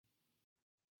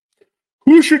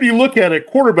Who should you look at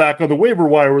quarterback on the waiver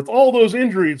wire with all those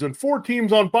injuries and 4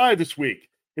 teams on bye this week?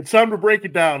 It's time to break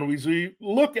it down. We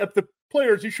look at the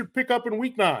players you should pick up in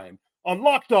Week 9 on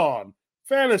Locked On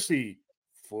Fantasy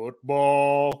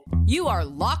Football. You are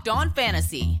Locked On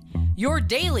Fantasy, your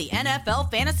daily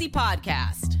NFL fantasy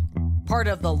podcast. Part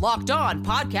of the Locked On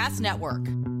Podcast Network,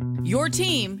 your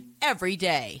team every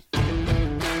day.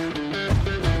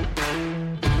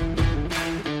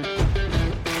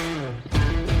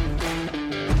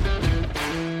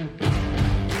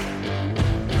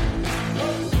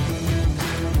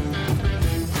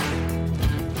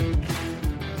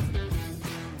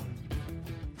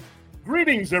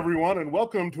 Greetings, everyone, and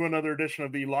welcome to another edition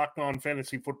of the Locked On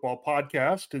Fantasy Football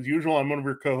Podcast. As usual, I'm one of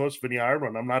your co-hosts, Vinny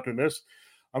Ireland. I'm not doing this.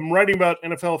 I'm writing about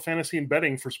NFL fantasy and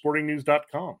betting for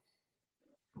sportingnews.com.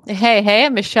 Hey,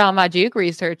 I'm Michelle Majuk,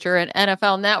 researcher at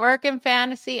NFL Network and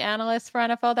fantasy analyst for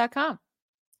NFL.com.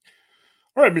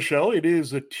 All right, Michelle, it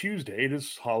is a Tuesday. It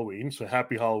is Halloween, so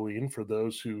happy Halloween for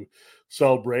those who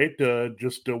celebrate.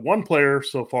 Just one player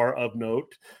so far of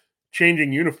note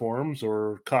changing uniforms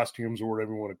or costumes or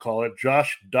whatever you want to call it.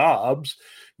 Josh Dobbs.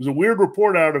 It was a weird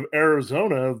report out of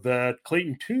Arizona that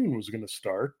Clayton Tune was going to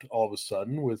start all of a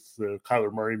sudden with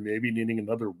Kyler Murray maybe needing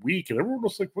another week. And everyone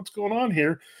was like, what's going on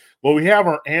here? Well, we have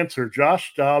our answer.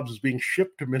 Josh Dobbs is being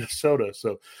shipped to Minnesota.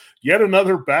 So yet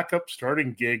another backup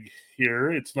starting gig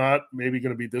here. It's not maybe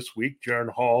going to be this week. Jaron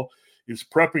Hall is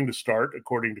prepping to start,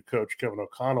 according to Coach Kevin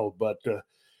O'Connell. But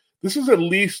this is at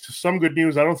least some good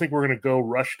news. I don't think we're going to go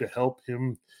rush to help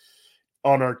him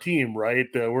on our team, right?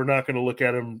 We're not going to look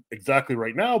at him exactly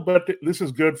right now, but this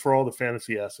is good for all the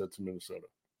fantasy assets in Minnesota.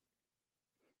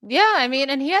 Yeah,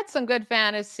 and he had some good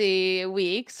fantasy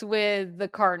weeks with the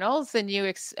Cardinals, and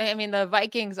the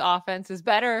Vikings offense is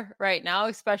better right now,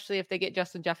 especially if they get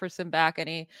Justin Jefferson back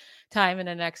any time in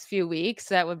the next few weeks.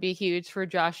 That would be huge for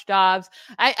Josh Dobbs.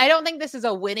 I don't think this is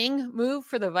a winning move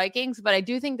for the Vikings, but I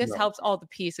do think this helps all the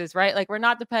pieces, right? Like, we're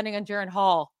not depending on Jaron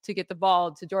Hall to get the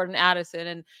ball to Jordan Addison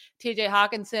and TJ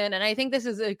Hawkinson. And I think this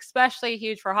is especially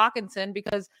huge for Hawkinson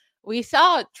because we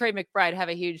saw Trey McBride have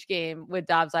a huge game with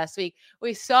Dobbs last week.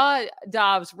 We saw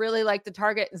Dobbs really like to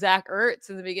target Zach Ertz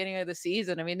in the beginning of the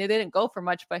season. They didn't go for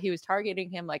much, but he was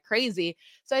targeting him like crazy.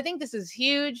 So I think this is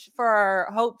huge for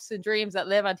our hopes and dreams that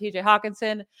live on TJ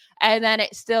Hawkinson. And then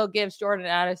it still gives Jordan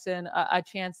Addison a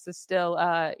chance to still,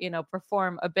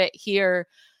 perform a bit here.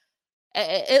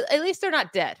 At least they're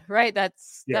not dead, right?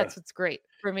 That's what's great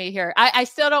for me here. I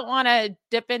still don't want to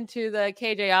dip into the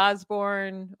KJ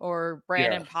Osborne or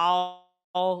Brandon Powell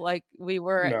like we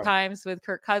were at times with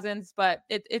Kirk Cousins, but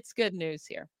it's good news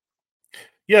here.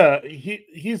 Yeah,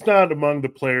 he's not among the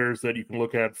players that you can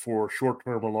look at for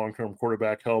short-term or long-term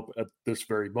quarterback help at this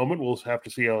very moment. We'll have to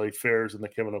see how he fares in the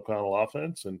Kevin O'Connell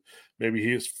offense, and maybe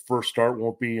his first start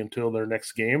won't be until their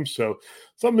next game. So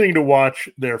something to watch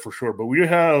there for sure. But we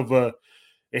have a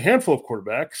handful of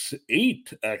quarterbacks,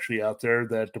 8 actually out there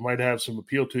that might have some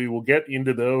appeal to you. We'll get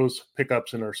into those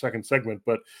pickups in our second segment,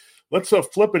 but let's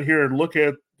flip it here and look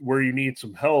at where you need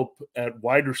some help at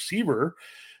wide receiver.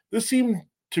 This seemed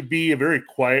to be a very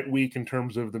quiet week in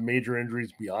terms of the major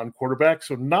injuries beyond quarterback,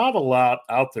 so not a lot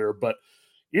out there, but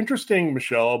interesting,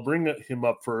 Michelle, I'll bring him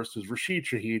up first, is Rashid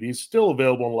Shaheed. He's still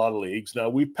available in a lot of leagues. Now,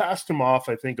 we passed him off,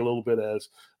 I think, a little bit as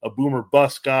a boomer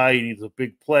bust guy. He needs a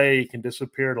big play. He can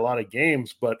disappear in a lot of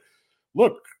games. But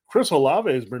look, Chris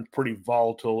Olave has been pretty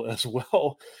volatile as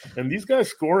well. And these guys'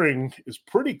 scoring is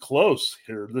pretty close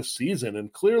here this season.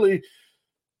 And clearly,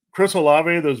 Chris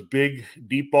Olave, those big,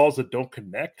 deep balls that don't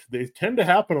connect, they tend to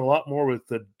happen a lot more with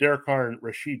the Derek Carr and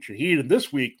Rashid Shaheed. And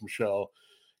this week, Michelle,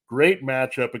 great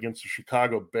matchup against the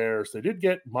Chicago Bears. They did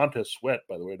get Montez Sweat,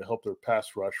 by the way, to help their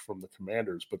pass rush from the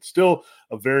Commanders, but still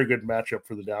a very good matchup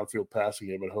for the downfield passing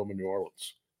game at home in New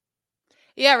Orleans.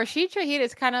 Yeah, Rashid Shaheed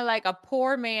is kind of like a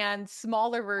poor man,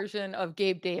 smaller version of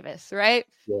Gabe Davis, right?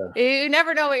 Yeah. You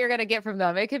never know what you're going to get from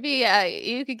them. It could be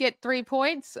you could get 3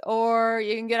 points or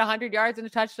you can get 100 yards and a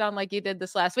touchdown like you did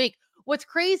this last week. What's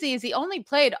crazy is he only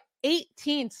played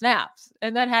 18 snaps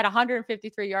and then had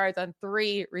 153 yards on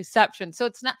 3 receptions. So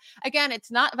it's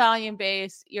not volume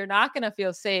based. You're not going to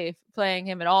feel safe playing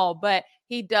him at all, but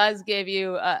he does give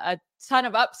you a ton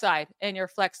of upside in your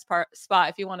flex spot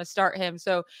if you want to start him.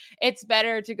 So it's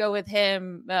better to go with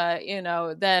him,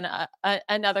 than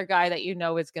another guy that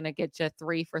is going to get you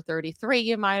 3 for 33.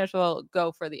 You might as well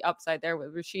go for the upside there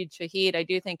with Rashid Shaheed. I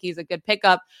do think he's a good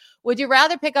pickup. Would you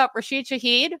rather pick up Rashid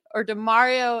Shaheed or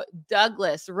Demario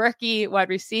Douglas, rookie wide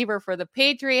receiver for the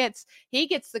Patriots? He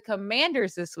gets the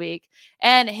Commanders this week,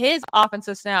 and his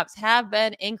offensive snaps have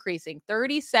been increasing,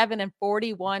 37 and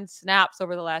 41 snaps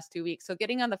over the last 2 weeks. So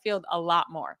getting on the field a lot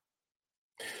more.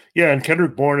 Yeah, and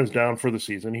Kendrick Bourne is down for the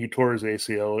season. He tore his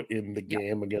ACL in the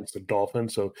game against the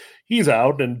Dolphins, so he's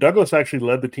out. And Douglas actually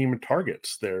led the team in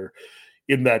targets there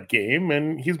in that game,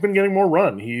 and he's been getting more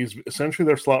run. He's essentially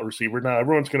their slot receiver. Now,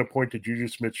 everyone's going to point to Juju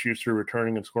Smith-Schuster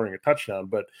returning and scoring a touchdown,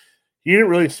 but he didn't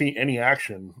really see any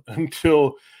action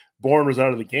until Bourne was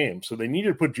out of the game. So they needed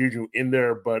to put Juju in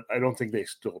there, but I don't think they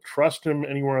still trust him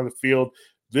anywhere on the field.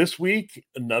 This week,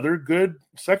 another good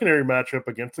secondary matchup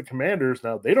against the Commanders.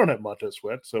 Now, they don't have Montez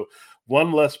Sweat, so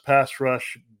one less pass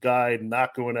rush guy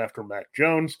not going after Mac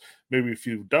Jones, maybe a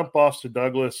few dump offs to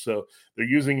Douglas. So they're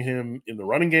using him in the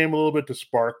running game a little bit to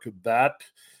spark that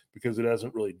because it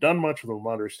hasn't really done much with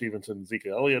Ramondre Stevenson and Zeke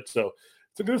Elliott. So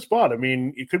it's a good spot. I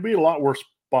mean, it could be a lot worse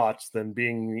spots than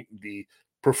being the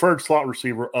preferred slot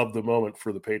receiver of the moment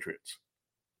for the Patriots.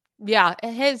 Yeah,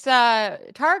 his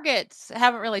targets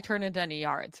haven't really turned into any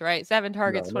yards, right? 7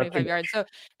 targets, 25 yards. So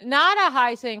not a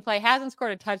high ceiling play. Hasn't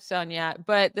scored a touchdown yet,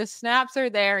 but the snaps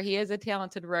are there. He is a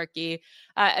talented rookie.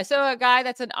 So a guy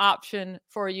that's an option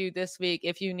for you this week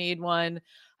if you need one.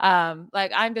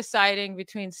 Like I'm deciding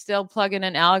between still plugging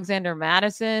in Alexander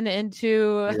Madison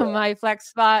into my flex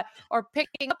spot or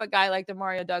picking up a guy like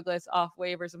Demario Douglas off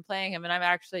waivers and playing him. And I'm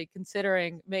actually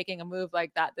considering making a move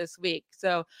like that this week.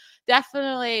 So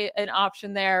definitely an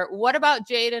option there. What about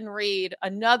Jaden Reed,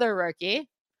 another rookie?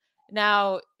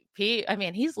 Now,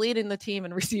 he's leading the team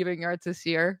in receiving yards this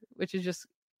year, which is just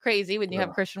crazy when you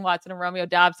have Christian Watson and Romeo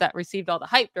Doubs that received all the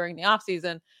hype during the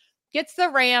offseason. Gets the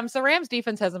Rams. The Rams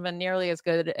defense hasn't been nearly as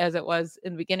good as it was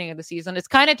in the beginning of the season. It's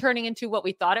kind of turning into what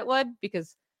we thought it would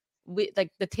because the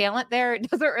talent there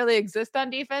doesn't really exist on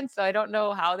defense. So I don't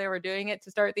know how they were doing it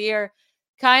to start the year.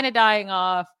 Kind of dying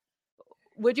off.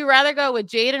 Would you rather go with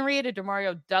Jaden Reed or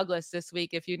Demario Douglas this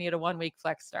week if you need a 1-week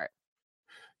flex start?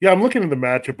 Yeah, I'm looking at the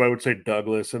matchup. I would say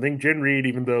Douglas. I think Jen Reed,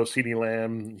 even though CeeDee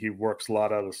Lamb, he works a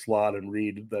lot out of the slot, and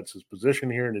Reed, that's his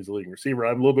position here, and he's a leading receiver.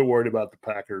 I'm a little bit worried about the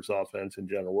Packers offense in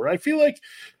general, where I feel like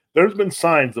there's been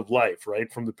signs of life,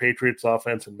 right, from the Patriots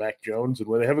offense and Mac Jones, and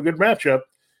when they have a good matchup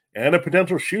and a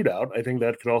potential shootout, I think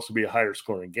that could also be a higher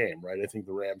scoring game, right? I think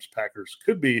the Rams-Packers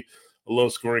could be a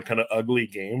low-scoring, kind of ugly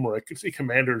game where I could see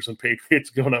Commanders and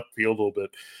Patriots going upfield a little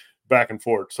bit back and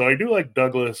forth. So I do like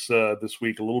Douglas this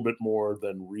week a little bit more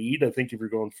than Reed. I think if you're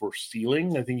going for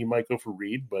ceiling, I think you might go for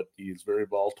Reed, but he's very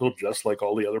volatile, just like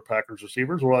all the other Packers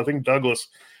receivers. Well, I think Douglas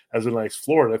has a nice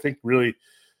floor, and I think really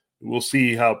we'll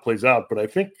see how it plays out. But I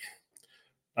think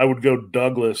I would go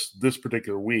Douglas this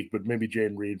particular week, but maybe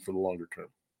Jaden Reed for the longer term.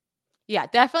 Yeah,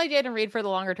 definitely Jaden Reed for the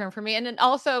longer term for me. And then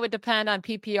also it would depend on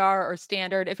PPR or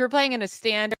standard. If you're playing in a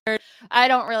standard, I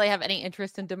don't really have any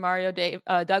interest in Demario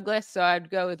Douglas, so I'd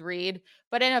go with Reed.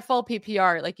 But in a full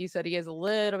PPR, like you said, he is a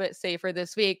little bit safer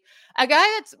this week. A guy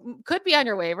that could be on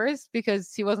your waivers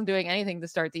because he wasn't doing anything to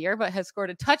start the year, but has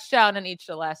scored a touchdown in each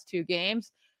of the last 2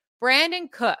 games. Brandon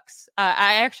Cooks.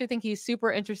 I actually think he's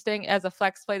super interesting as a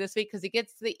flex play this week because he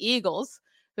gets the Eagles,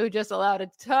 who just allowed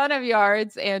a ton of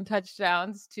yards and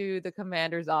touchdowns to the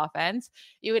Commanders offense.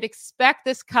 You would expect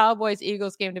this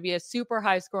Cowboys-Eagles game to be a super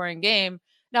high-scoring game.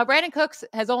 Now, Brandon Cooks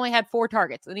has only had 4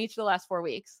 targets in each of the last 4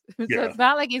 weeks. So it's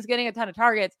not like he's getting a ton of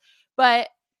targets, but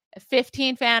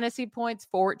 15 fantasy points,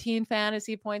 14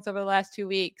 fantasy points over the last 2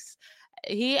 weeks.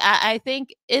 I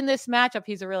think in this matchup,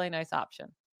 he's a really nice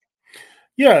option.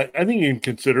 Yeah, I think you can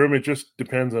consider him. It just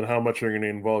depends on how much they're going to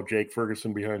involve Jake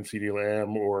Ferguson behind CeeDee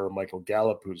Lamb or Michael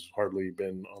Gallup, who's hardly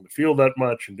been on the field that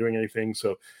much and doing anything.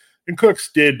 So, and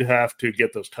Cooks did have to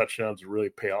get those touchdowns to really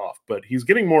pay off, but he's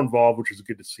getting more involved, which is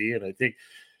good to see. And I think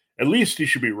at least he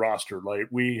should be rostered. Like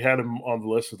we had him on the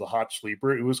list as a hot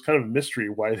sleeper. It was kind of a mystery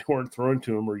why they weren't throwing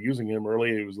to him or using him early.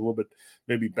 It was a little bit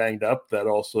maybe banged up. That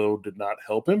also did not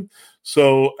help him.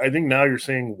 So I think now you're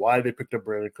saying why they picked up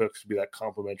Brandon Cooks to be that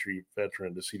complimentary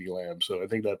veteran to CeeDee Lamb. So I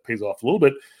think that pays off a little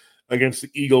bit against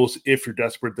the Eagles if you're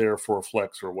desperate there for a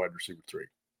flex or a wide receiver 3.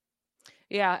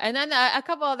 Yeah, and then a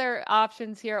couple other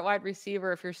options here at wide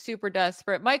receiver if you're super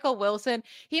desperate. Michael Wilson,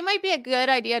 he might be a good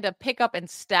idea to pick up and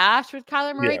stash with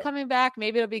Kyler Murray coming back.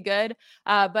 Maybe it'll be good.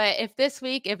 But if this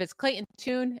week, if it's Clayton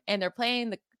Tune and they're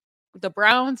playing the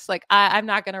Browns, like I'm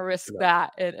not going to risk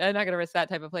that. I'm not going to risk that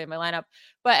type of play in my lineup.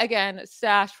 But again,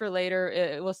 stash for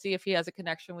later. We'll see if he has a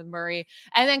connection with Murray.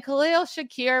 And then Khalil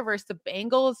Shakir versus the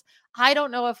Bengals. I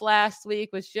don't know if last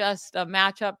week was just a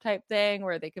matchup type thing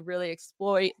where they could really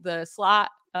exploit the slot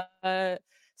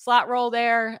role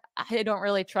there. I don't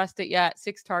really trust it yet.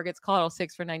 6 targets, caught all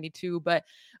 6 for 92. But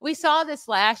we saw this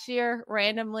last year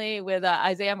randomly with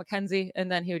Isaiah McKenzie,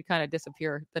 and then he would kind of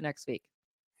disappear the next week.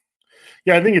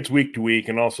 Yeah, I think it's week to week,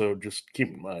 and also just keep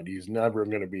in mind he's never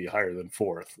going to be higher than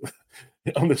fourth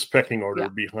on this pecking order Yeah.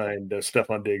 behind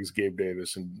Stephon Diggs, Gabe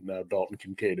Davis, and now Dalton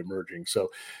Kincaid emerging. So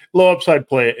low upside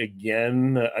play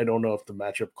again. I don't know if the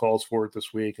matchup calls for it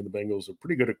this week, and the Bengals are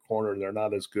pretty good at corner. They're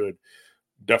not as good,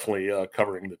 definitely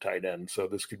covering the tight end. So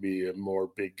this could be a more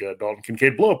big Dalton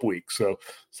Kincaid blow up week. So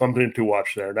something to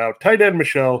watch there. Now, tight end,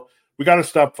 Michelle, we got to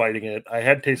stop fighting it. I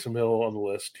had Taysom Hill on the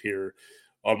list here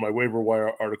on my waiver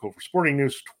wire article for Sporting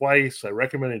News twice. I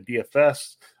recommended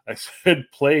DFS. I said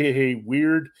play a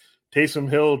weird Taysom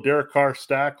Hill, Derek Carr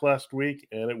stack last week,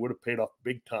 and it would have paid off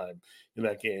big time in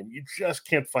that game. You just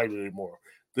can't fight it anymore.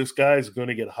 This guy is going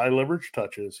to get high leverage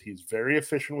touches. He's very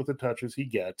efficient with the touches he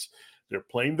gets. They're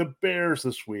playing the Bears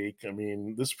this week. I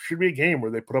mean, this should be a game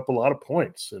where they put up a lot of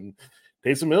points. And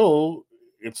Taysom Hill,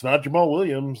 it's not Jamal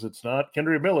Williams. It's not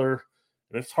Kendra Miller.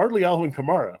 And it's hardly Alvin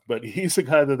Kamara, but he's the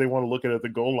guy that they want to look at the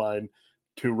goal line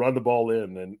to run the ball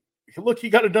in. And look, he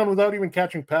got it done without even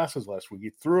catching passes last week. He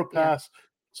threw a pass. Yeah.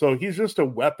 So he's just a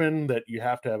weapon that you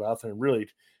have to have out there. And really,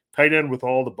 tight end with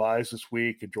all the buys this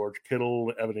week, George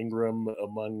Kittle, Evan Ingram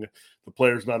among the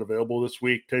players not available this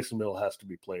week, Taysom Hill has to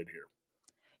be played here.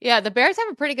 Yeah, the Bears have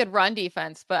a pretty good run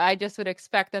defense, but I just would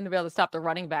expect them to be able to stop the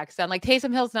running backs. And like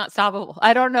Taysom Hill's not stoppable.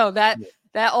 I don't know that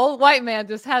old white man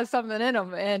just has something in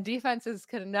him, and defenses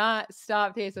cannot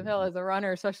stop Taysom Hill as a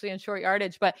runner, especially in short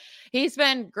yardage. But he's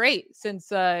been great since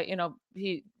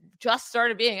he just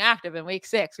started being active in week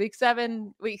 6, week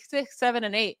 7, 7,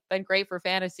 and 8. Been great for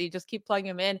fantasy. Just keep plugging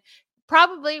him in.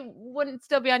 Probably wouldn't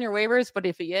still be on your waivers, but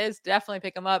if he is, definitely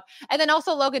pick him up. And then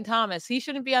also Logan Thomas. He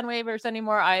shouldn't be on waivers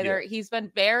anymore either. Yeah. He's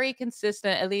been very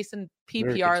consistent, at least in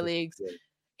PPR leagues. Yeah.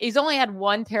 He's only had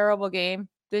one terrible game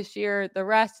this year. The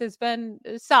rest has been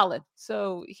solid.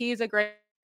 So he's a great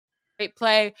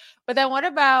play. But then what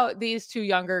about these two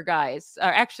younger guys?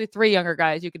 Actually, 3 younger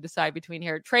guys you could decide between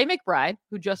here. Trey McBride,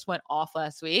 who just went off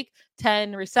last week,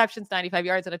 10 receptions, 95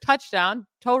 yards, and a touchdown.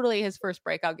 Totally his first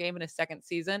breakout game in his second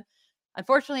season.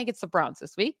 Unfortunately, he gets the Browns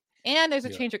this week, and there's a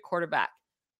change at quarterback.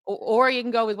 Or you can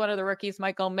go with one of the rookies,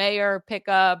 Michael Mayer, pick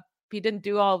up. He didn't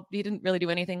really do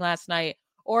anything last night.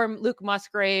 Or Luke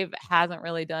Musgrave hasn't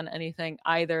really done anything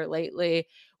either lately.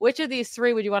 Which of these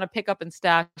 3 would you want to pick up and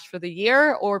stash for the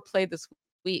year or play this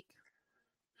week?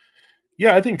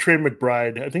 Yeah, I think Trey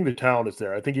McBride, I think the talent is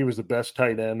there. I think he was the best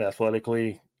tight end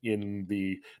athletically in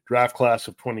the draft class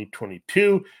of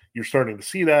 2022. You're starting to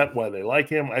see that, why they like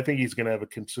him. I think he's going to have a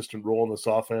consistent role in this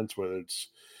offense, whether it's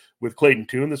with Clayton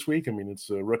Tune this week. I mean, it's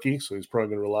a rookie, so he's probably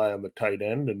going to rely on the tight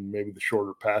end and maybe the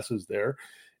shorter passes there.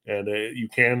 And you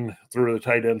can throw the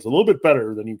tight ends a little bit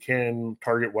better than you can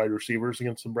target wide receivers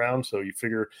against the Browns. So you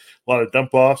figure a lot of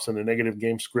dump offs and a negative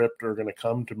game script are going to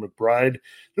come to McBride,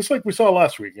 just like we saw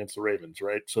last week against the Ravens,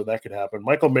 right? So that could happen.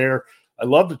 Michael Mayer, I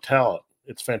love the talent.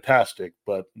 It's fantastic,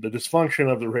 but the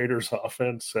dysfunction of the Raiders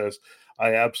offense says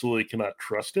I absolutely cannot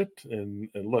trust it. And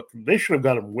look, they should have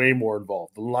gotten way more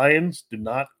involved. The Lions did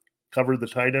not cover the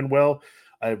tight end well.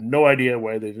 I have no idea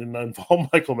why they didn't involve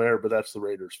Michael Mayer, but that's the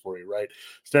Raiders for you, right?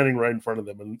 Standing right in front of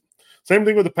them. And same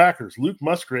thing with the Packers. Luke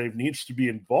Musgrave needs to be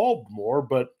involved more,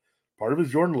 but part of it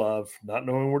is Jordan Love, not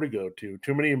knowing where to go to.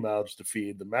 Too many mouths to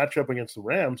feed. The matchup against the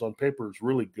Rams on paper is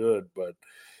really good, but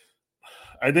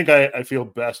I think I feel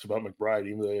best about McBride,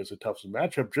 even though he has a tough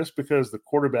matchup, just because the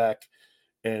quarterback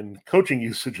and coaching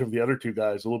usage of the other 2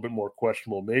 guys is a little bit more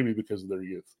questionable, maybe because of their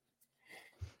youth.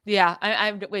 Yeah,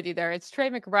 I'm with you there. It's Trey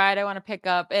McBride I want to pick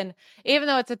up. And even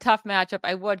though it's a tough matchup,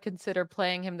 I would consider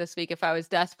playing him this week if I was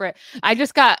desperate. I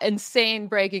just got insane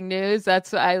breaking news.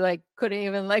 That's why I couldn't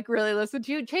even really listen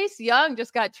to you. Chase Young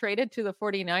just got traded to the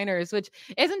 49ers, which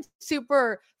isn't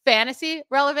super fantasy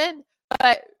relevant,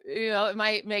 but it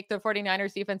might make the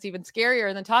 49ers defense even scarier.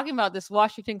 And then talking about this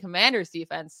Washington Commanders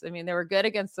defense, I mean, they were good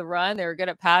against the run. They were good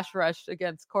at pass rush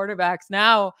against quarterbacks.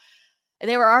 Now, and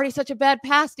they were already such a bad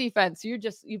pass defense. You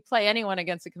play anyone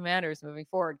against the Commanders moving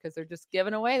forward because they're just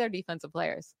giving away their defensive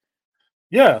players.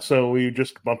 Yeah, so we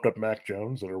just bumped up Mac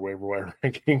Jones at our waiver wire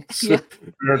rankings. Yeah.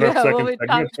 Second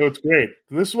segment, so it's great.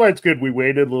 This is why it's good. We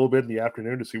waited a little bit in the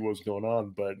afternoon to see what was going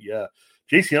on, but yeah,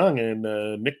 Chase Young and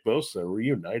Nick Bosa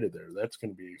reunited there. That's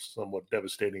going to be somewhat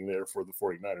devastating there for the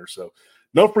 49ers. So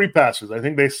no free passes. I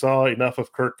think they saw enough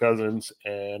of Kirk Cousins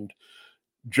and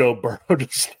Joe Burrow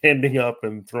just standing up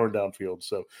and throwing downfield.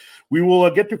 So we will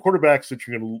get to quarterbacks that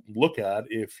you're going to look at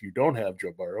if you don't have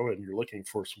Joe Burrow and you're looking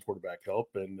for some quarterback help.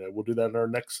 And we'll do that in our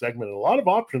next segment. A lot of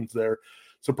options there,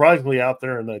 surprisingly out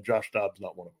there, and Josh Dobbs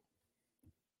not one of them.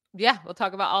 Yeah, we'll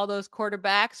talk about all those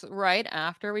quarterbacks right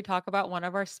after we talk about one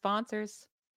of our sponsors.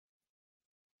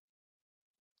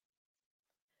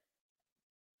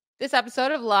 This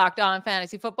episode of Locked On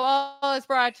Fantasy Football is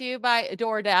brought to you by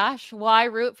DoorDash. Why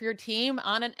root for your team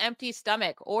on an empty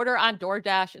stomach? Order on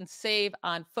DoorDash and save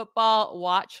on football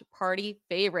watch party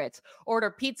favorites.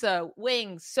 Order pizza,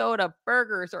 wings, soda,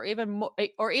 burgers, or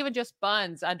even just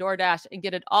buns on DoorDash and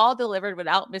get it all delivered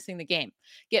without missing the game.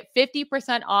 Get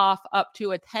 50% off up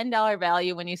to a $10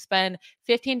 value when you spend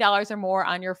 $15 or more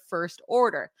on your first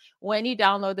order when you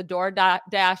download the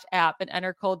DoorDash app and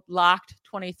enter code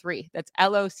LOCKED23. That's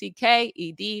LOCKED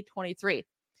 23.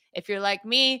 If you're like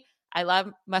me, I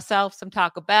love myself some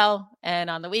Taco Bell, and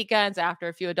on the weekends after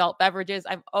a few adult beverages,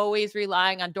 I'm always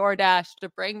relying on DoorDash to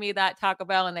bring me that Taco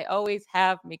Bell, and they always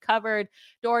have me covered.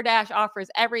 DoorDash offers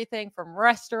everything from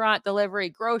restaurant delivery,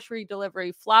 grocery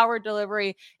delivery, flower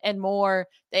delivery, and more.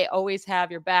 They always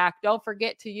have your back. Don't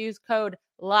forget to use code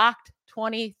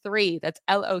LOCKED23. That's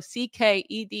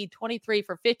LOCKED 23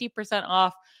 for 50%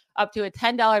 off up to a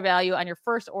 $10 value on your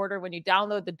first order when you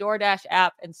download the DoorDash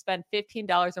app and spend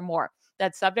 $15 or more.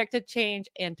 That's subject to change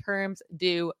and terms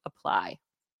do apply.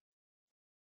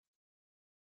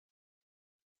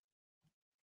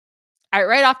 All right,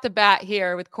 right off the bat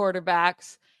here with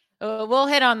quarterbacks, we'll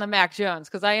hit on the Mac Jones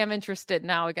because I am interested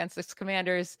now against this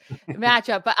Commanders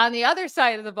matchup. But on the other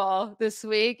side of the ball this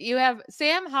week, you have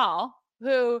Sam Howell,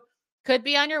 who could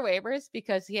be on your waivers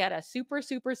because he had a super,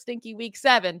 super stinky week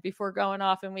 7 before going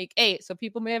off in week 8. So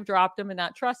people may have dropped him and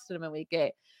not trusted him in week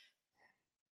 8.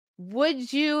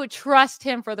 Would you trust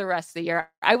him for the rest of the year?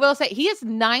 I will say he is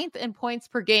 9th in points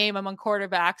per game among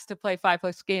quarterbacks to play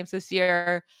 5+ games this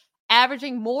year,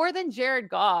 averaging more than Jared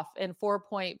Goff in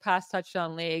 4-point pass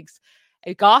touchdown leagues.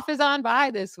 Goff is on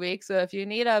bye this week, so if you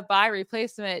need a bye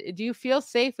replacement, do you feel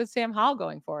safe with Sam Howell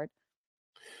going forward?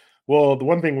 Well, the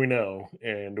one thing we know,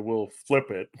 and we'll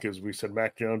flip it because we said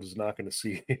Mac Jones is not going to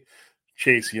see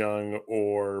Chase Young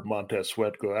or Montez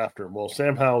Sweat go after him. Well,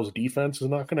 Sam Howell's defense is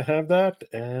not going to have that,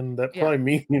 and that probably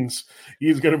means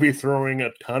he's going to be throwing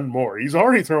a ton more. He's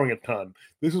already throwing a ton.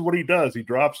 This is what he does. He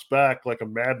drops back like a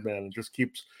madman and just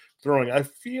keeps throwing. I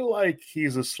feel like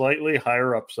he's a slightly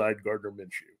higher upside Gardner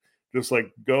Minshew. Just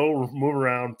like go, move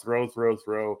around, throw,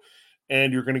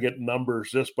 and you're going to get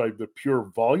numbers just by the pure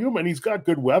volume, and he's got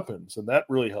good weapons, and that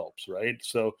really helps, right?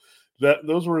 So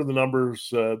those were the numbers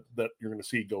that you're going to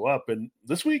see go up. And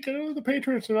this week, the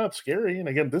Patriots are not scary. And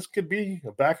again, this could be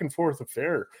a back and forth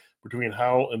affair between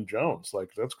Howell and Jones. Like,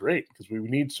 that's great because we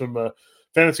need some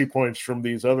fantasy points from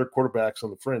these other quarterbacks on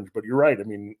the fringe. But you're right. I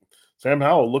mean, Sam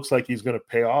Howell looks like he's going to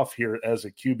pay off here as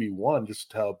a QB1,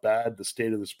 just how bad the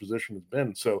state of this position has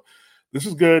been. So this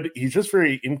is good. He's just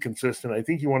very inconsistent. I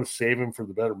think you want to save him for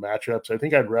the better matchups. I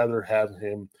think I'd rather have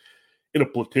him in a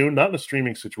platoon, not in a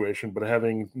streaming situation, but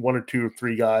having 1 or 2 or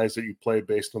 3 guys that you play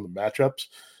based on the matchups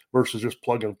versus just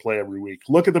plug and play every week.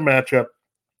 Look at the matchup.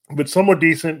 If it's somewhat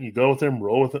decent, you go with him,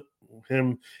 roll with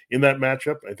him in that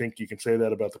matchup. I think you can say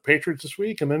that about the Patriots this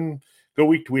week and then go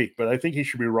week to week. But I think he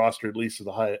should be rostered at least as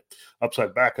a high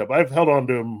upside backup. I've held on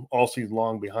to him all season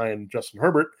long behind Justin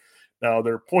Herbert. Now,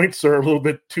 their points are a little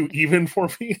bit too even for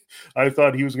me. I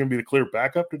thought he was going to be the clear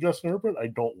backup to Justin Herbert. I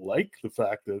don't like the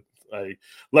fact that I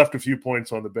left a few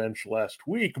points on the bench last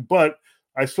week, but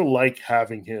I still like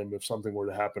having him if something were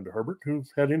to happen to Herbert, who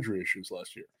had injury issues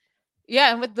last year.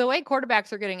 Yeah, and with the way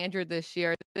quarterbacks are getting injured this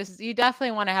year, you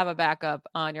definitely want to have a backup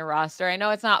on your roster. I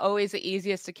know it's not always the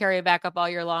easiest to carry a backup all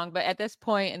year long, but at this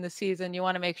point in the season, you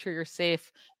want to make sure you're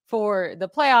safe for the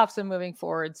playoffs and moving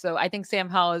forward. So I think Sam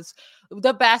Howell is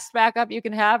the best backup you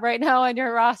can have right now on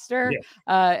your roster,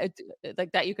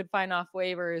 like that you could find off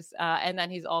waivers. And then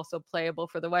he's also playable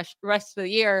for the rest of the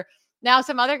year. Now,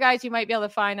 some other guys you might be able to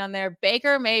find on there,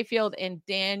 Baker Mayfield and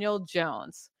Daniel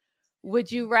Jones.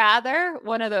 Would you rather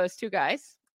one of those 2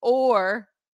 guys or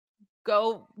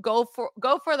go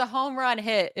for the home run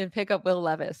hit and pick up Will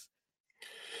Levis?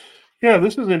 Yeah,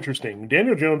 this is interesting.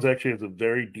 Daniel Jones actually has a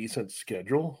very decent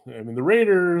schedule. I mean, the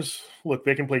Raiders, look,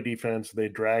 they can play defense. They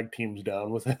drag teams down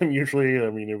with them usually.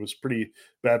 I mean, it was pretty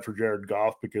bad for Jared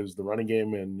Goff because the running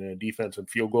game and defense and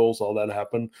field goals, all that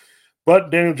happened.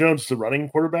 But Daniel Jones is a running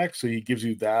quarterback, so he gives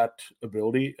you that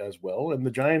ability as well. And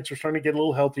the Giants are starting to get a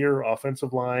little healthier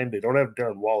offensive line. They don't have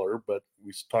Darren Waller, but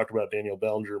we talked about Daniel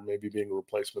Bellinger maybe being a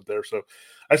replacement there. So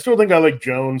I still think I like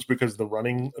Jones because of the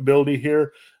running ability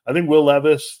here. I think Will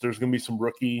Levis, there's going to be some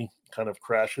rookie kind of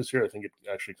crashes here. I think it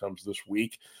actually comes this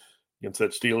week against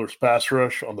that Steelers pass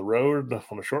rush on the road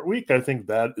on a short week. I think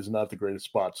that is not the greatest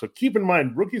spot. So keep in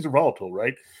mind, rookies are volatile,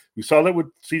 right? We saw that with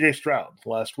CJ Stroud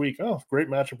last week. Oh, great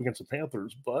matchup against the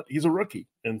Panthers, but he's a rookie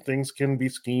and things can be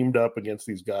schemed up against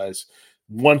these guys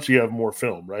once you have more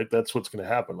film, right? That's what's going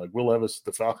to happen. Like Will Levis,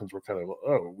 the Falcons were kind of,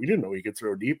 oh, we didn't know he could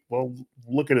throw deep. Well,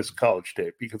 look at his college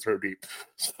tape. He can throw deep.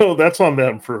 So that's on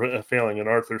them for failing, and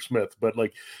Arthur Smith. But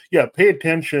like, yeah, pay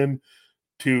attention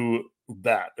to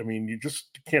that. I mean, you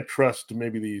just can't trust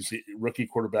maybe these rookie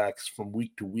quarterbacks from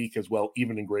week to week as well,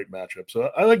 even in great matchups.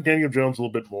 So I like Daniel Jones a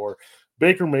little bit more.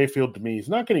 Baker Mayfield, to me, he's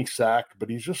not getting sacked, but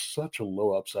he's just such a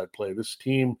low upside play. This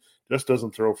team just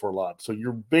doesn't throw for a lot. So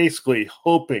you're basically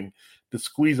hoping to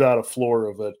squeeze out a floor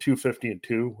of a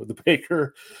 250-2 with the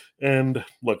Baker. And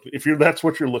look, if that's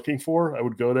what you're looking for, I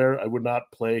would go there. I would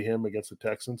not play him against the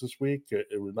Texans this week.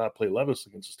 It would not play Levis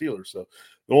against the Steelers. So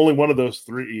the only one of those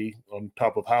three on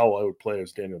top of Howell I would play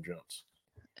is Daniel Jones.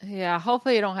 Yeah,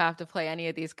 hopefully you don't have to play any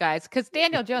of these guys because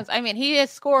Daniel Jones, I mean, he has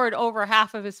scored over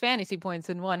half of his fantasy points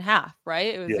in one half,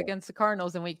 right? It was against the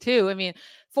Cardinals in week 2. I mean,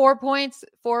 4 points,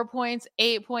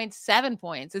 8 points, 7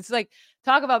 points. It's like,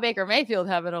 talk about Baker Mayfield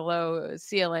having a low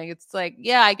ceiling. It's like,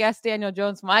 yeah, I guess Daniel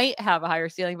Jones might have a higher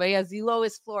ceiling, but he has the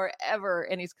lowest floor ever,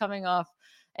 and he's coming off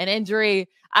an injury.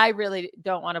 I really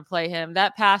don't want to play him.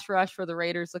 That pass rush for the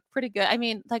Raiders looked pretty good. I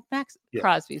mean, like Max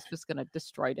Crosby's just going to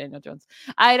destroy Daniel Jones.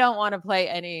 I don't want to play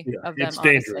any of them. It's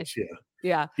dangerous. Honestly.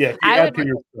 Yeah.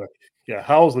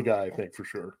 Howell's the guy, I think, for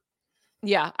sure.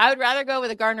 Yeah. I would rather go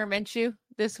with a Gardner Minshew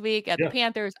this week at the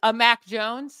Panthers, a Mac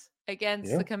Jones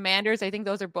against the Commanders. I think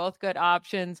those are both good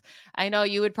options. I know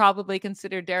you would probably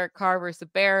consider Derek Carr versus the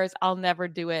Bears. I'll never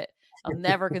do it. I'll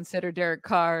never consider Derek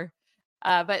Carr.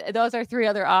 But those are 3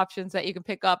 other options that you can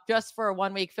pick up just for a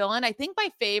 1 week fill-in. I think my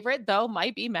favorite, though,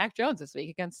 might be Mac Jones this week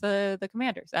against the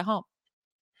Commanders at home.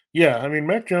 Yeah, I mean,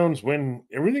 Mac Jones, when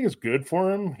everything is good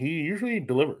for him, he usually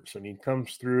delivers, and he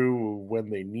comes through when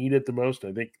they need it the most.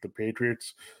 I think the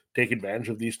Patriots take advantage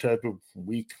of these type of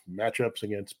weak matchups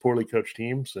against poorly coached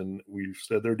teams, and we've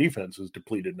said their defense is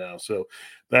depleted now. So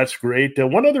that's great.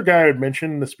 One other guy I'd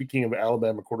mention, speaking of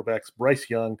Alabama quarterbacks, Bryce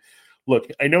Young.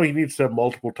 Look, I know he needs to have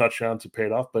multiple touchdowns to pay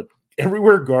it off, but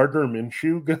everywhere Gardner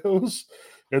Minshew goes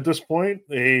at this point,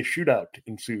 a shootout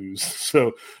ensues.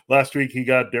 So last week he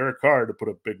got Derek Carr to put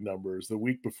up big numbers. The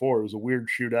week before it was a weird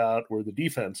shootout where the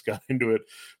defense got into it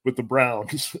with the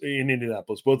Browns in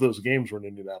Indianapolis. Both those games were in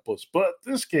Indianapolis, but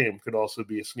this game could also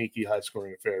be a sneaky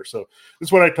high-scoring affair. So this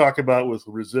is what I talk about with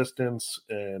resistance,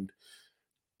 and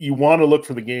you want to look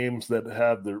for the games that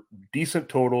have the decent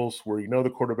totals where the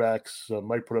quarterbacks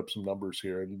might put up some numbers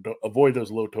here, and avoid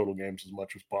those low total games as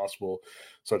much as possible,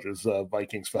 such as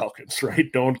Vikings-Falcons, right?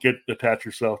 Don't attach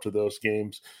yourself to those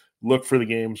games. Look for the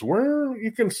games where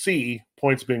you can see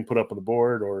points being put up on the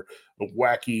board or a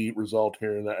wacky result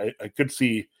here. And I could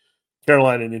see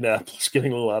Carolina and Indianapolis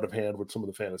getting a little out of hand with some of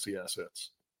the fantasy assets.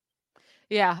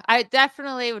 Yeah, I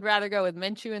definitely would rather go with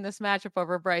Minshew in this matchup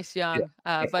over Bryce Young,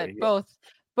 but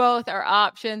both are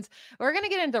options. We're going to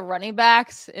get into running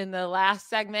backs in the last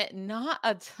segment. Not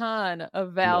a ton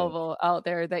available out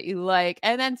there that you like.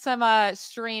 And then some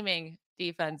streaming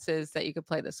defenses that you could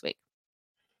play this week.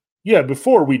 Yeah,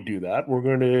 before we do that, we're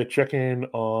going to check in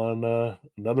on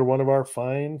another one of our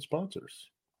fine sponsors.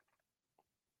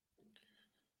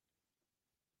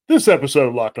 This episode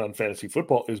of Locked On Fantasy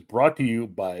Football is brought to you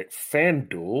by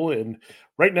FanDuel, and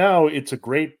right now it's a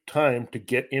great time to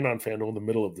get in on FanDuel in the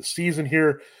middle of the season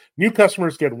here. New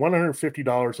customers get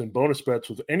 $150 in bonus bets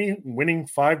with any winning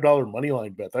 $5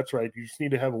 moneyline bet. That's right, you just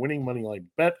need to have a winning moneyline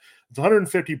bet. It's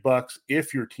 $150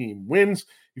 if your team wins.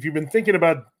 If you've been thinking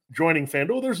about joining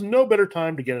FanDuel, there's no better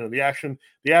time to get into the action.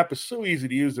 The app is so easy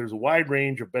to use. There's a wide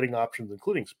range of betting options,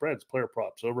 including spreads, player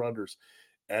props, over-unders,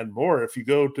 and more. If you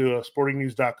go to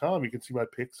sportingnews.com, you can see my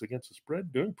picks against the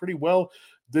spread doing pretty well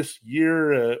this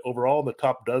year overall in the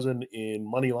top dozen in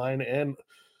money line and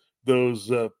those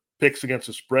picks against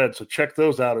the spread. So check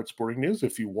those out at Sporting News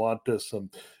if you want some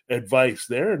advice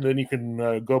there. And then you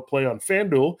can go play on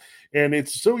FanDuel. And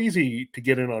it's so easy to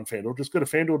get in on FanDuel. Just go to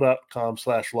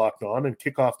FanDuel.com/lockedon and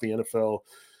kick off the NFL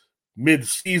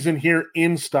mid-season here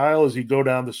in style as you go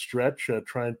down the stretch,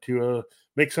 trying to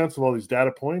make sense of all these data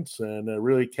points and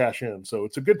really cash in. So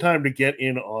it's a good time to get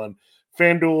in on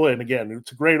FanDuel. And again,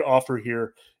 it's a great offer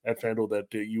here at FanDuel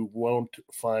that you won't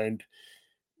find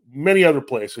many other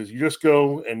places. You just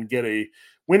go and get a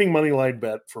winning money line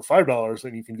bet for $5,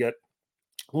 and you can get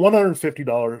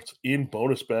 $150 in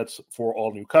bonus bets for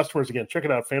all new customers. Again, check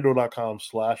it out,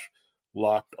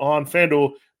 FanDuel.com/locked on.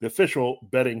 FanDuel, the official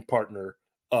betting partner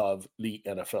of the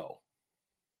NFL.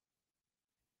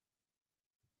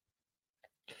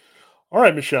 All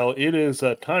right, Michelle, it is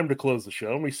time to close the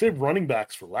show. And we saved running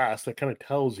backs for last. That kind of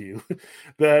tells you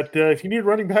that if you need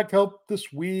running back help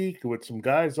this week with some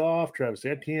guys off, Travis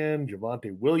Etienne,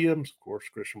 Javonte Williams, of course,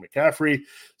 Christian McCaffrey,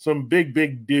 some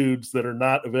big dudes that are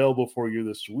not available for you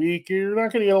this week, you're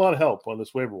not going to get a lot of help on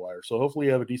this waiver wire. So hopefully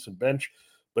you have a decent bench.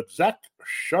 But Zach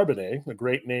Charbonnet, a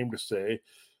great name to say.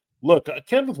 Look,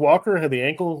 Kenneth Walker had the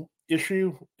ankle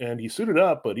issue and he suited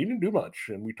up, but he didn't do much.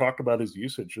 And we talked about his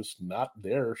usage, just not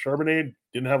there. Charbonnet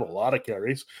didn't have a lot of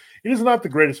carries. It is not the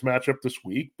greatest matchup this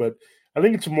week, but I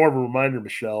think it's more of a reminder,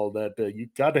 Michelle, that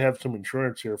you've got to have some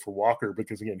insurance here for Walker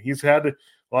because, again, he's had a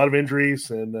lot of injuries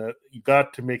and you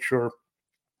got to make sure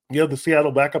you have the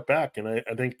Seattle backup back. And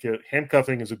I think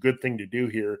handcuffing is a good thing to do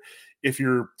here if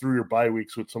you're through your bye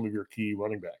weeks with some of your key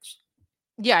running backs.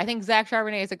 Yeah, I think Zach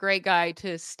Charbonnet is a great guy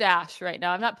to stash right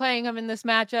now. I'm not playing him in this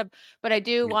matchup, but I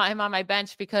do want him on my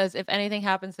bench because if anything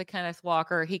happens to Kenneth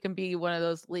Walker, he can be one of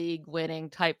those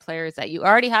league-winning type players that you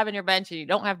already have in your bench and you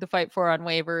don't have to fight for on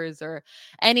waivers or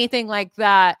anything like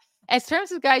that. As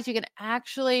terms of guys you can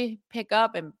actually pick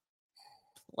up and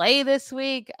play this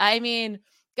week, I mean,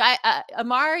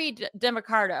 Amari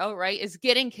DeMarcado, right, is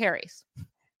getting carries.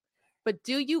 But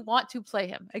do you want to play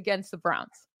him against the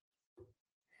Browns?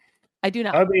 I do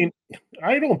not. I mean,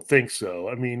 I don't think so.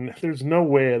 I mean, there's no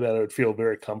way that I would feel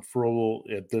very comfortable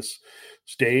at this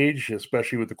stage,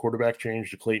 especially with the quarterback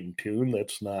change to Clayton Tune.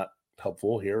 That's not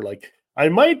helpful here. Like, I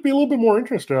might be a little bit more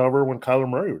interested, however, when Kyler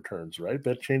Murray returns, right?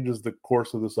 That changes the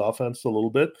course of this offense a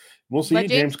little bit. We'll see. But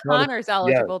James Conner is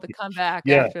eligible to come back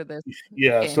after this.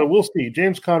 Yeah, game. So we'll see.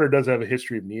 James Conner does have a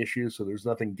history of knee issues, so there's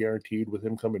nothing guaranteed with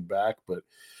him coming back, but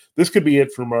this could be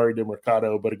it for Amari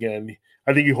DeMarcado. But again,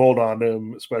 I think you hold on to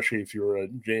him, especially if you're a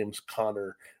James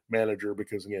Conner manager,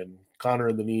 because again, Conner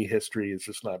in the knee history is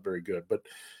just not very good. But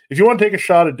if you want to take a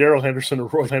shot at Darrell Henderson or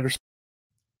Roy Henderson.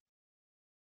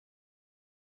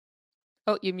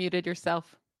 Oh, you muted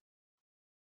yourself.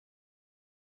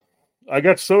 I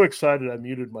got so excited I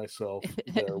muted myself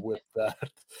there with that.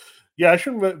 Yeah, I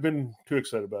shouldn't have been too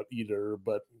excited about either,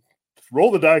 but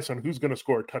roll the dice on who's going to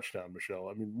score a touchdown, Michelle.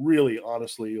 I mean, really,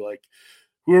 honestly, like,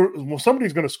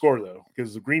 somebody's going to score, though,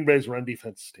 because the Green Bay's run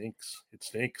defense stinks. It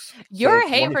stinks. Your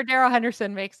hate for Darrell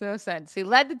Henderson makes no sense. He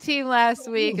led the team last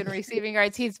week in receiving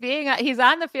yards. He's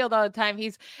on the field all the time.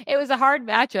 It was a hard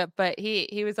matchup, but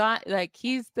he was on, like,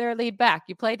 he's their lead back.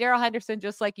 You play Darrell Henderson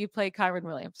just like you play Kyren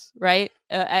Williams, right?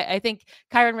 I think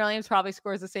Kyren Williams probably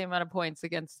scores the same amount of points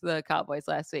against the Cowboys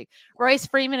last week. Royce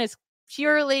Freeman is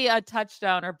purely a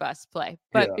touchdown or bust play.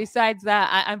 But besides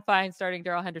that, I'm fine starting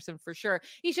Darrell Henderson for sure.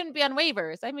 He shouldn't be on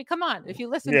waivers. I mean, come on. If you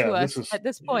listen to us at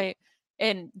this point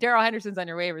and Darrell Henderson's on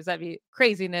your waivers, that'd be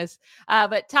craziness.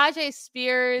 But Tajay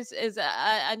Spears is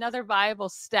another viable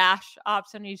stash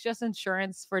option. He's just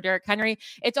insurance for Derrick Henry.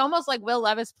 It's almost like Will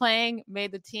Levis playing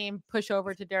made the team push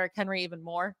over to Derrick Henry even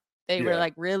more. They were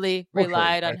like really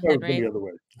relied on Henry. The other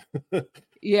way.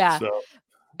 Yeah. So.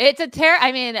 It's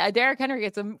Derrick Henry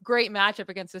gets a great matchup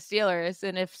against the Steelers.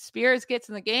 And if Spears gets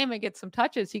in the game and gets some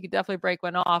touches, he could definitely break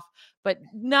one off, but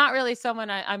not really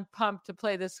someone I'm pumped to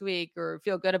play this week or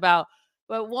feel good about.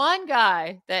 But one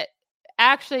guy that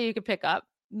actually you could pick up,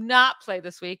 not play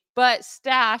this week, but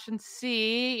stash and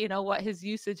see, what his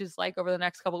usage is like over the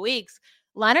next couple of weeks.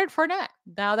 Leonard Fournette,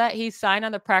 now that he's signed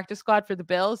on the practice squad for the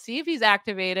Bills, see if he's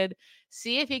activated,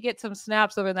 see if he gets some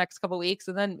snaps over the next couple of weeks.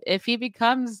 And then if he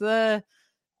becomes the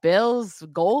Bills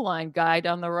goal line guy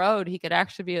down the road, he could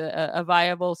actually be a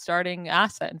viable starting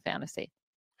asset in fantasy.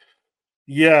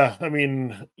 Yeah, I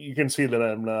mean, you can see that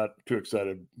I'm not too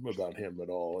excited about him at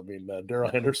all. I mean, Darrell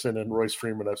Henderson and Royce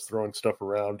Freeman, that's throwing stuff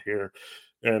around here.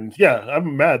 And yeah,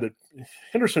 I'm mad that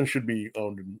Henderson should be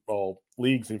owned in all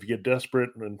leagues. And if you get desperate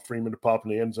and Freeman to pop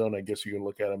in the end zone, I guess you can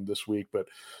look at him this week. But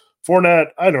Fournette,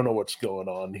 I don't know what's going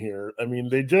on here. I mean,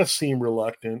 they just seem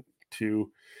reluctant to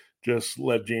just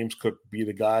let James Cook be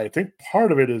the guy. I think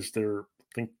part of it is I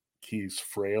think he's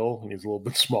frail and he's a little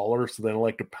bit smaller, so they don't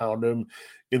like to pound him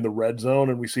in the red zone.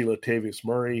 And we see Latavius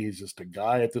Murray, he's just a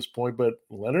guy at this point, but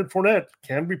Leonard Fournette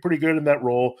can be pretty good in that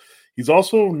role. He's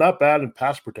also not bad in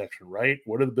pass protection, right?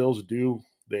 What do the Bills do?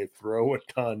 They throw a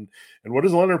ton. And what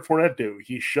does Leonard Fournette do?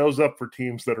 He shows up for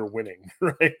teams that are winning,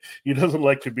 right? He doesn't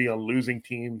like to be on losing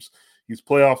teams. He's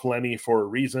playoff Lenny for a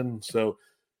reason. So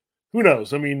who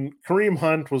knows? I mean, Kareem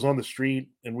Hunt was on the street,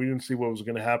 and we didn't see what was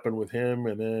going to happen with him.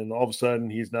 And then all of a sudden,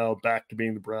 he's now back to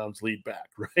being the Browns' lead back,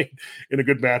 right? In a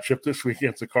good matchup this week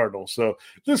against the Cardinals. So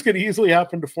this could easily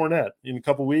happen to Fournette in a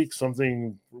couple weeks.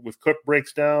 Something with Cook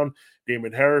breaks down.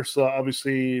 Damon Harris,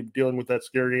 obviously, dealing with that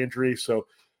scary injury. So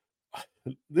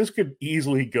this could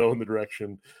easily go in the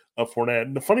direction Fournette.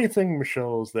 And the funny thing,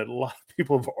 Michelle, is that a lot of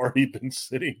people have already been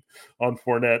sitting on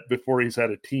Fournette before he's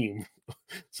had a team.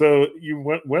 So you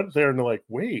went there and they're like,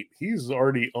 wait, he's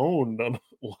already owned on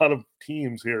a lot of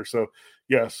teams here. So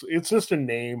yes, it's just a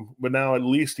name, but now at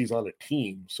least he's on a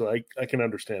team. So I can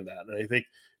understand that. And I think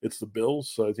it's the Bills.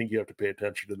 So I think you have to pay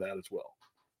attention to that as well.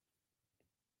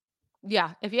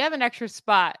 Yeah, if you have an extra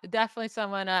spot, definitely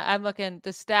someone I'm looking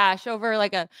to stash over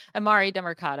like a Amari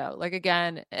DeMercado. Like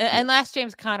again, unless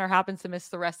James Conner happens to miss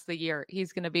the rest of the year,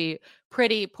 he's going to be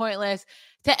pretty pointless.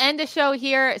 To end the show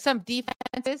here, some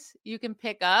defenses you can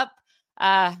pick up.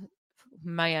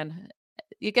 Man,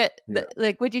 you get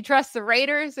like, would you trust the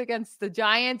Raiders against the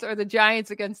Giants or the Giants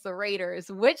against the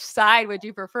Raiders? Which side would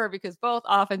you prefer? Because both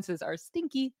offenses are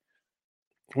stinky.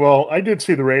 Well, I did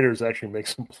see the Raiders actually make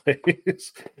some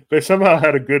plays. They somehow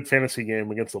had a good fantasy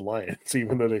game against the Lions,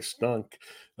 even though they stunk.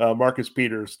 Marcus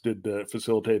Peters did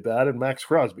facilitate that, and Max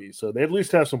Crosby. So they at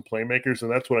least have some playmakers, and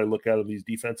that's what I look at in these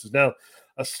defenses. Now,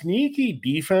 a sneaky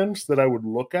defense that I would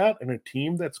look at, and a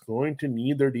team that's going to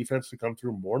need their defense to come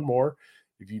through more and more.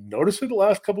 If you notice it the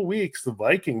last couple of weeks, the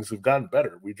Vikings have gotten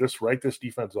better. We just write this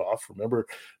defense off. Remember,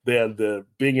 they had the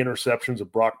big interceptions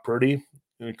of Brock Purdy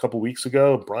a couple weeks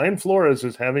ago. Brian Flores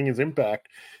is having his impact,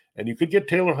 and you could get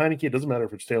Taylor Heineke. It doesn't matter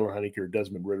if it's Taylor Heineke or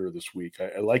Desmond Ridder this week.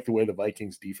 I like the way the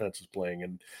Vikings defense is playing,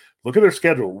 and look at their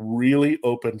schedule. Really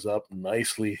opens up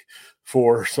nicely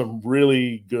for some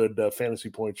really good fantasy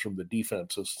points from the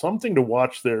defense. So something to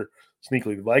watch there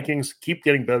sneakily. The Vikings keep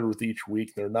getting better with each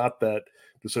week. They're not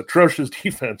this atrocious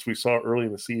defense we saw early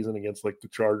in the season against like the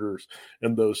Chargers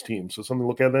and those teams. So something to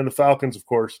look at. Then the Falcons, of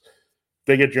course,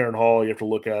 they get Jaron Hall. You have to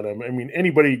look at him. I mean,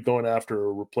 anybody going after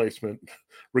a replacement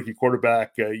rookie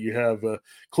quarterback, you have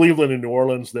Cleveland and New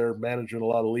Orleans. They're managing a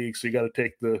lot of leagues, so you got to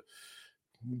take the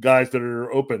guys that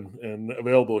are open and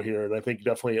available here. And I think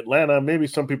definitely Atlanta. Maybe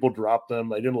some people drop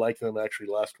them. I didn't like them actually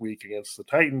last week against the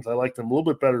Titans. I like them a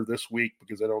little bit better this week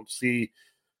because I don't see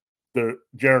the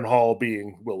Jaron Hall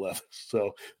being Will Levis.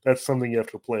 So that's something you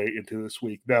have to play into this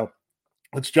week. Now,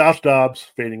 it's Josh Dobbs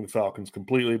fading the Falcons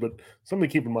completely, but something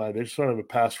to keep in mind, they just don't have a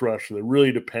pass rush. So they're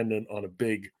really dependent on a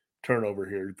big turnover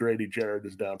here. Grady Jarrett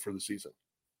is down for the season.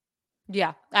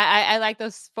 Yeah, I like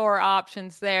those four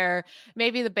options there.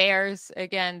 Maybe the Bears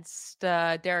against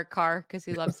Derek Carr because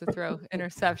he loves to throw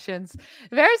interceptions.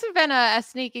 The Bears have been a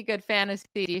sneaky good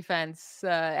fantasy defense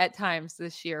at times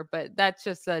this year, but that's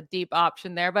just a deep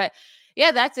option there. But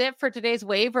yeah, that's it for today's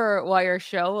waiver wire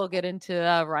show. We'll get into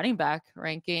running back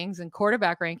rankings and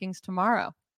quarterback rankings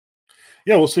tomorrow.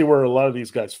 Yeah, we'll see where a lot of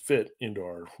these guys fit into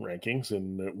our rankings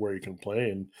and where you can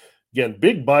play. And again,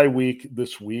 big bye week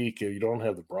this week. You don't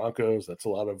have the Broncos. That's a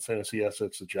lot of fantasy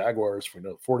assets. The Jaguars,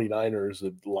 49ers,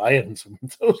 the Lions. I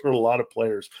mean, those are a lot of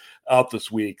players out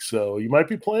this week. So you might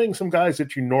be playing some guys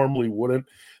that you normally wouldn't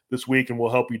this week, and we'll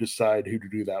help you decide who to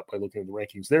do that by looking at the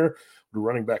rankings there. We're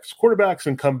running backs, quarterbacks,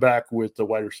 and come back with the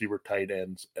wide receiver tight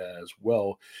ends as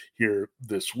well here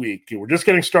this week. We're just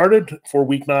getting started for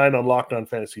week 9 on Locked On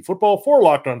Fantasy Football. For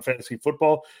Locked On Fantasy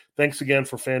Football, thanks again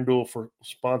for FanDuel for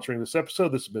sponsoring this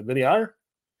episode. This has been Vinny Iyer.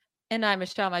 And I'm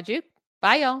Michelle Majuk.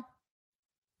 Bye, y'all.